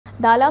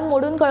दालांक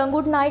मोडून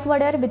कळंगूट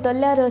नायकवाड्यार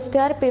भितरल्या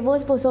रस्त्यार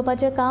पेवर्स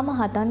बसोवपाचें काम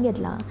हातान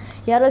घेतलां।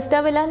 ह्या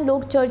रस्त्यावेल्यान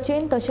लोक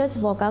चर्चेन तशेंच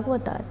वॉकाक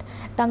वतात।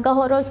 तांकां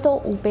हो रस्तो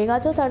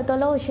उपेगाचो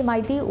थारतलो अशी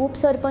माहिती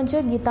उपसरपंच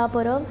गीता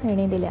परब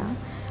हांणी दिल्या।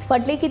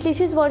 फाटलीं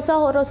कितलींशींच वर्सां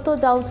हो रस्तो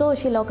जावचो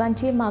अशी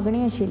लोकांची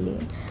मागणी आशिल्ली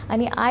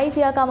आनी आयज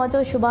ह्या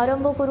कामाचो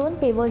शुभारंभ करून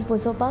पेवर्स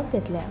बसोवपाक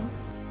घेतल्या।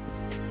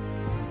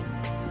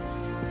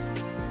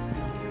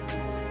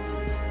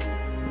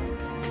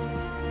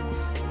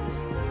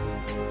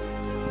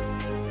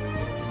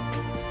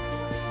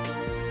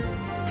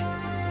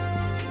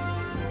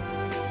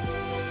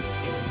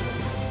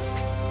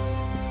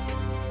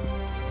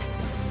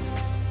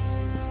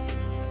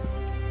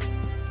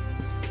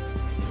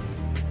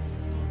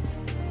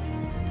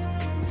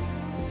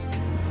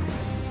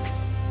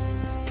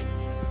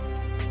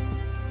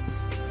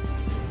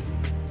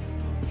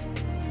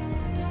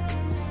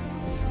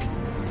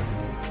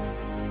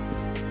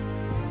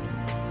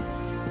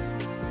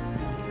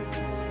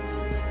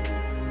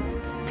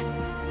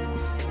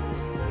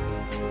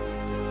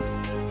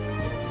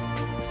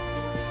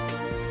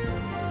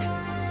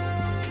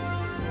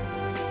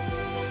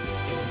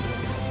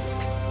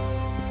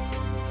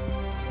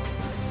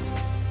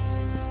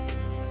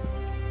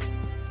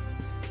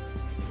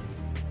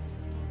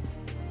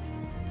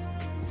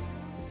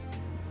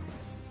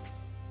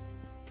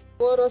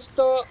 वो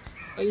रस्तो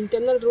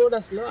इंटरनल रोड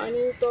आसलो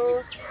आनी तो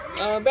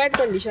बॅड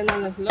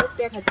कंडिशनान आसलो।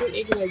 त्या खातीर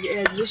एक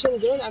रेजोल्यूशन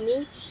घेवन आमी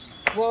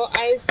वो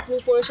आयज तुम्ही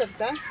पळोवंक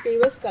शकता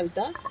पेवर्स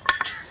घालता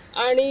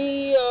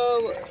आनी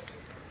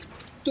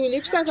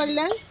ट्युलिप्सा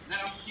कडल्यान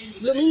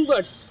ब्लुमींग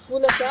बर्ड्स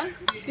फूल आसा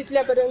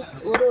तितल्या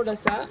पर्यंत वो रोड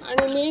आसा।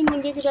 आनी मेन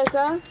म्हणजे कितें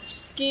आसा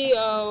की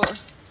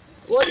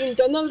वो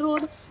इंटरनल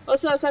रोड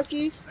असो आसा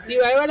की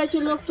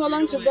दिवाळीवाड्याचे लोक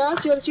चलोन सुद्दां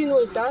चर्चीन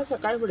वयता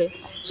सकाळ फुडें,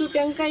 सो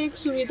तांकां एक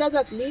सुविधा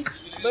जातली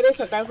बरें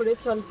सकाळ फुडें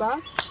चलपाक।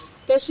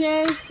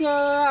 तशेंच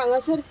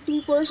हांगासर तुमी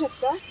पळोवंक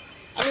शकता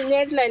आमी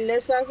नेट लायल्लें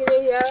आसा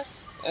कितें ह्या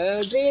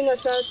ड्रेन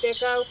आसा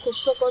ताका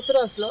खुबसो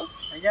कचरो आसलो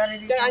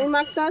आनी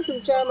मागता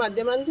तुमच्या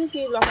माध्यमान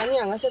की लोकांनी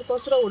हांगासर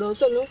कचरो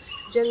उडोवचो न्हू।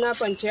 जेन्ना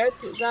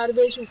पंचायत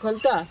गार्बेज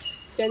उखलता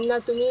तेन्ना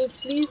तुमी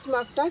प्लीज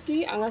मागता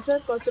की हांगासर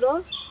कचरो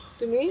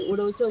तुमी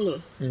उडोवचो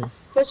न्हू।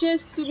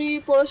 तशेंच तुमी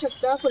पळोवंक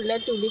शकता फुडल्या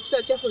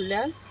ट्युलिप्साच्या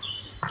फुडल्यान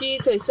की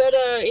थंयसर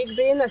एक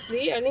ड्रेन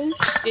आसली आनी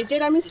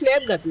तेचेर आमी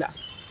स्लॅब घातला,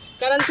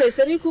 कारण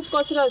थंयसरूय खूब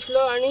कचरो आसलो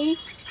आनी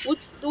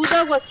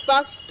उदक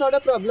वचपाक थोडो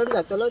प्रॉब्लम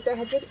जातलो। त्या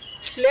खातीर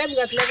स्लॅब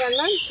घातल्या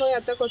कारणान थंय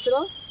आतां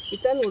कचरो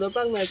भितर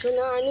उडोवपाक मेळचो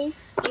ना आनी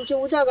तुमचें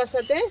उदक आसा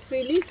तें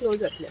फ्रिली फ्लो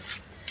जातलें।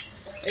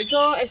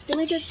 हेचो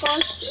एस्टिमेटेड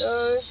कॉस्ट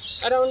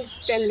अराउंड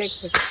 10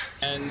 lakhs आसा।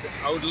 And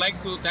I would like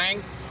to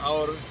thank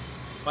our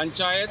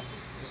Panchayat,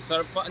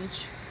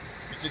 Sarpanch,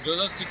 Mr.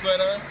 Joseph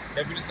Sequeira,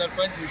 Deputy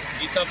Sarpanch, Mr.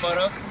 Geeta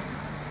Parab,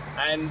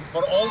 and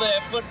for all the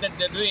effort that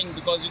they're doing,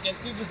 because you can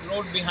see this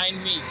road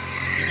behind me,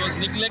 it was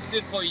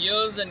neglected for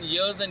years and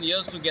years and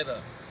years together.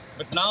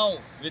 But now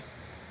with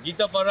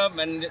Geeta Parab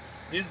and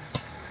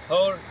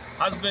her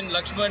husband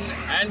Lakshman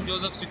and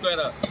Joseph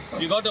Sequeira,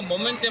 we got a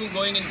momentum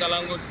going in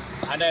Calangute,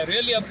 and I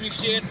really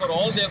appreciate for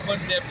all the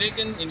efforts they have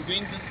taken in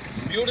doing this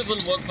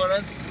beautiful work for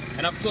us.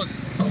 And of course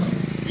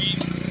we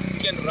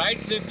can ride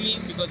safely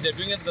because they're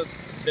doing it,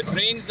 the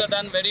trains are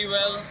done very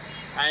well,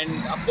 and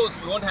of course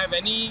we won't have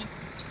any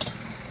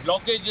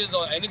blockages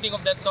or anything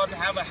of that sort,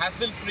 have a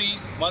hassle-free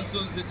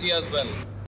monsoons this year as well.